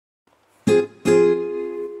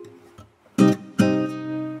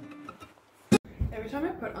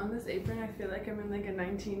on this apron, I feel like I'm in like a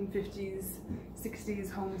 1950s,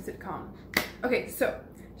 60s home sitcom. Okay, so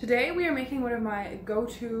today we are making one of my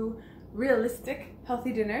go-to realistic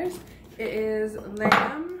healthy dinners. It is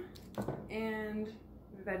lamb and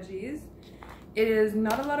veggies. It is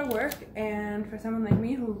not a lot of work, and for someone like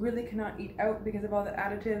me who really cannot eat out because of all the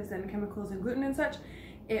additives and chemicals and gluten and such,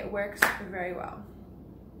 it works very well.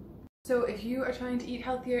 So if you are trying to eat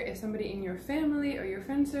healthier, if somebody in your family or your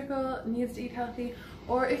friend circle needs to eat healthy,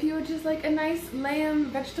 or if you would just like a nice lamb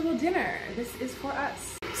vegetable dinner, this is for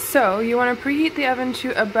us. So you want to preheat the oven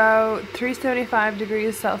to about 375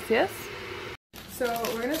 degrees Celsius. So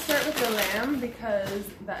we're going to start with the lamb because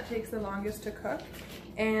that takes the longest to cook.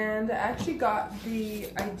 And I actually got the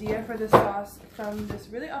idea for this sauce from this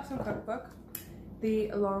really awesome cookbook,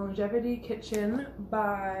 The Longevity Kitchen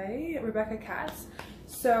by Rebecca Katz.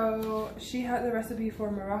 So she has a recipe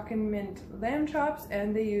for Moroccan mint lamb chops,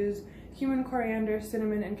 and they use cumin, coriander,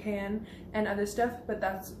 cinnamon, and cayenne and other stuff, but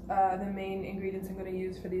that's the main ingredients I'm going to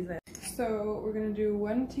use for these lambs. So we're going to do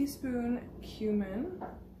 1 teaspoon cumin.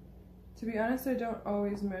 To be honest, I don't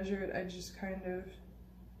always measure it, I just kind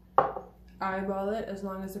of eyeball it as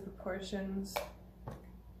long as the proportions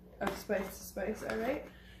of spice to spice are right.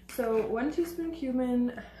 So 1 teaspoon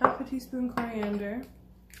cumin, half a teaspoon coriander,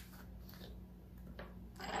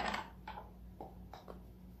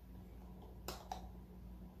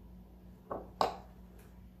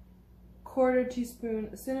 quarter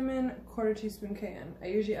teaspoon cinnamon, quarter teaspoon cayenne. I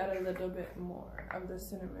usually add a little bit more of the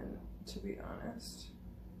cinnamon, to be honest.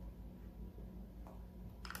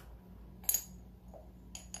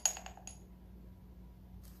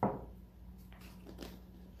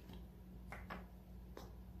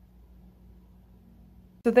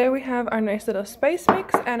 So there we have our nice little spice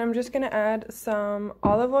mix, and I'm just going to add some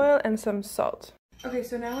olive oil and some salt. Okay,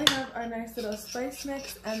 so now we have our nice little spice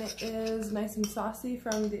mix, and it is nice and saucy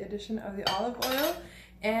from the addition of the olive oil.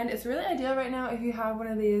 And it's really ideal right now if you have one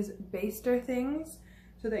of these baster things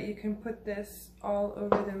so that you can put this all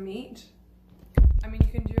over the meat. I mean,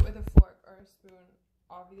 you can do it with a fork or a spoon,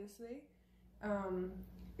 obviously.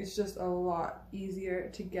 It's just a lot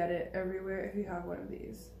easier to get it everywhere if you have one of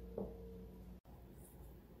these.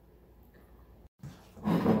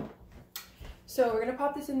 So we're going to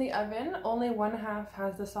pop this in the oven. Only 1/2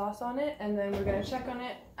 has the sauce on it, and then we're going to check on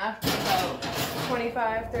it after about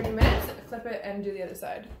 25-30 minutes, flip it, and do the other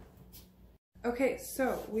side. Okay,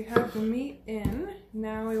 so we have the meat in.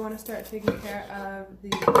 Now we want to start taking care of the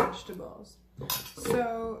vegetables.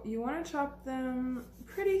 So you want to chop them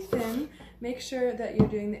pretty thin. Make sure that you're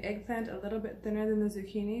doing the eggplant a little bit thinner than the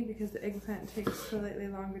zucchini because the eggplant takes slightly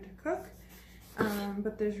longer to cook.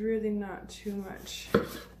 But there's really not too much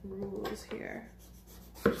rules here.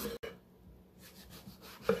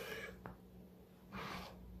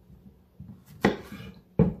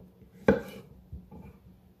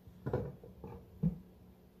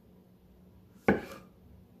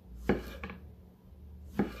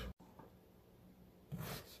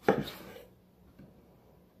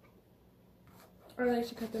 I like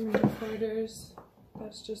to cut them into quarters.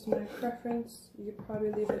 That's just my preference. You could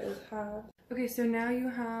probably leave it as half. Okay, so now you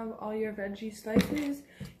have all your veggie slices.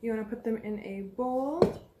 You want to put them in a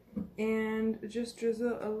bowl and just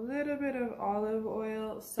drizzle a little bit of olive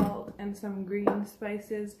oil, salt, and some green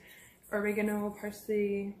spices, oregano,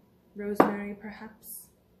 parsley, rosemary perhaps.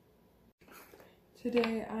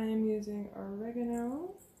 Today I am using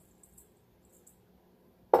oregano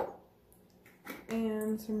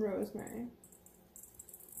and some rosemary.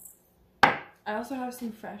 I also have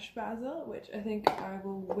some fresh basil, which I think I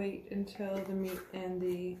will wait until the meat and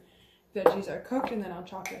the veggies are cooked, and then I'll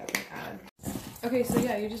chop it up and add. Okay, so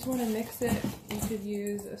yeah, you just want to mix it. You could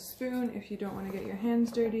use a spoon if you don't want to get your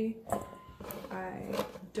hands dirty. I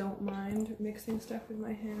don't mind mixing stuff with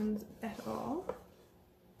my hands at all.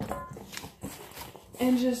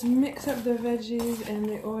 And just mix up the veggies and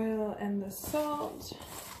the oil and the salt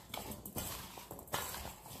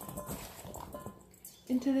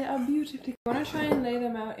until they are beautiful. You want to try and lay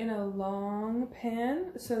them out in a long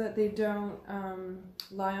pan so that they don't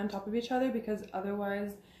lie on top of each other, because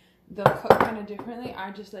otherwise they'll cook kind of differently.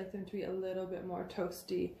 I just like them to be a little bit more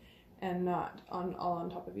toasty and not all on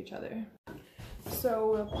top of each other.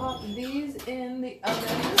 So we'll pop these in the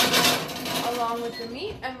oven along with the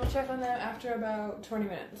meat, and we'll check on them after about 20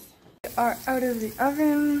 minutes. They are out of the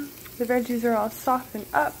oven. The veggies are all softened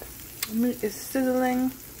up. The meat is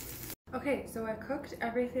sizzling. Okay, so I cooked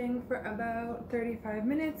everything for about 35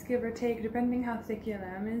 minutes, give or take, depending how thick your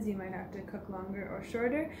lamb is. You might have to cook longer or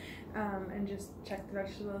shorter, and just check the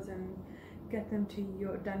vegetables and get them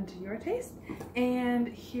done to your taste. And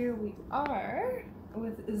here we are.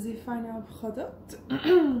 with the final product.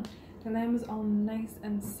 The lamb is all nice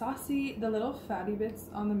and saucy. The little fatty bits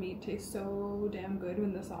on the meat taste so damn good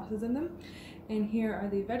when the sauce is in them. And here are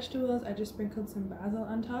the vegetables. I just sprinkled some basil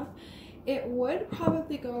on top. It would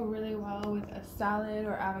probably go really well with a salad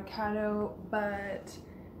or avocado, but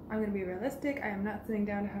I'm gonna be realistic. I am not sitting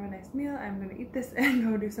down to have a nice meal. I'm gonna eat this and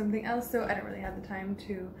go do something else, so I don't really have the time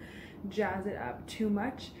to jazz it up too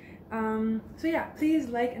much. So yeah, please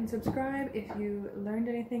like and subscribe if you learned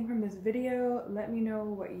anything from this video. Let me know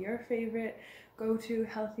what your favorite go-to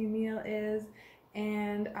healthy meal is,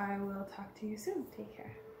 and I will talk to you soon. Take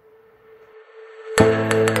care.